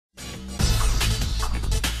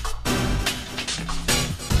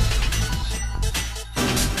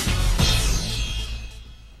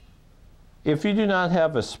If you do not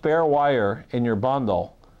have a spare wire in your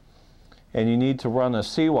bundle and you need to run a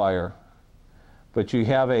C wire, but you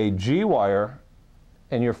have a G wire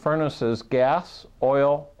and your furnace is gas,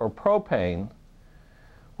 oil, or propane,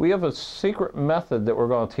 we have a secret method that we're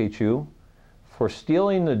going to teach you for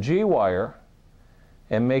stealing the G wire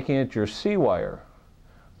and making it your C wire.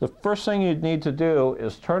 The first thing you need to do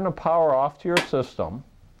is turn the power off to your system.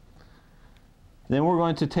 Then we're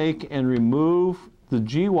going to take and remove the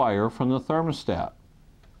G wire from the thermostat.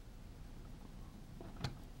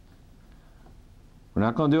 We're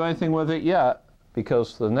not going to do anything with it yet,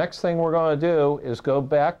 because the next thing we're going to do is go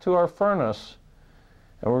back to our furnace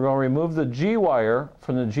and we're going to remove the G wire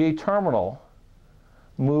from the G terminal,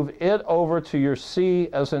 move it over to your C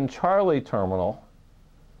as in Charlie terminal.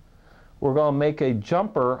 We're going to make a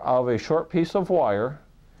jumper out of a short piece of wire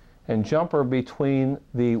and jumper between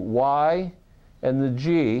the Y and the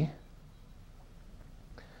G.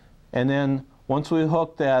 And then once we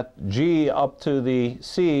hook that G up to the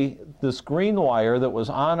C, this green wire that was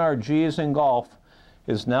on our G's in golf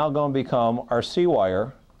is now going to become our C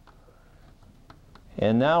wire.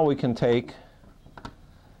 And now we can take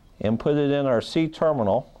and put it in our C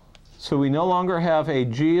terminal. So we no longer have a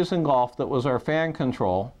G as in golf that was our fan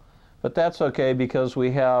control, but that's okay because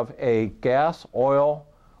we have a gas, oil,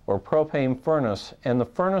 or propane furnace, and the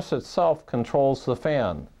furnace itself controls the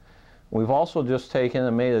fan. We've also just taken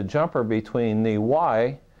and made a jumper between the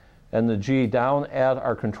Y and the G down at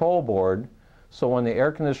our control board, so when the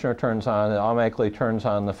air conditioner turns on, it automatically turns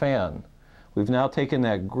on the fan. We've now taken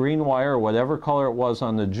that green wire, whatever color it was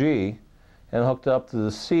on the G, and hooked it up to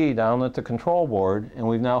the C down at the control board, and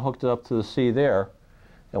we've now hooked it up to the C there,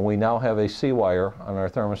 and we now have a C wire on our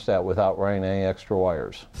thermostat without running any extra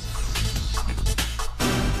wires.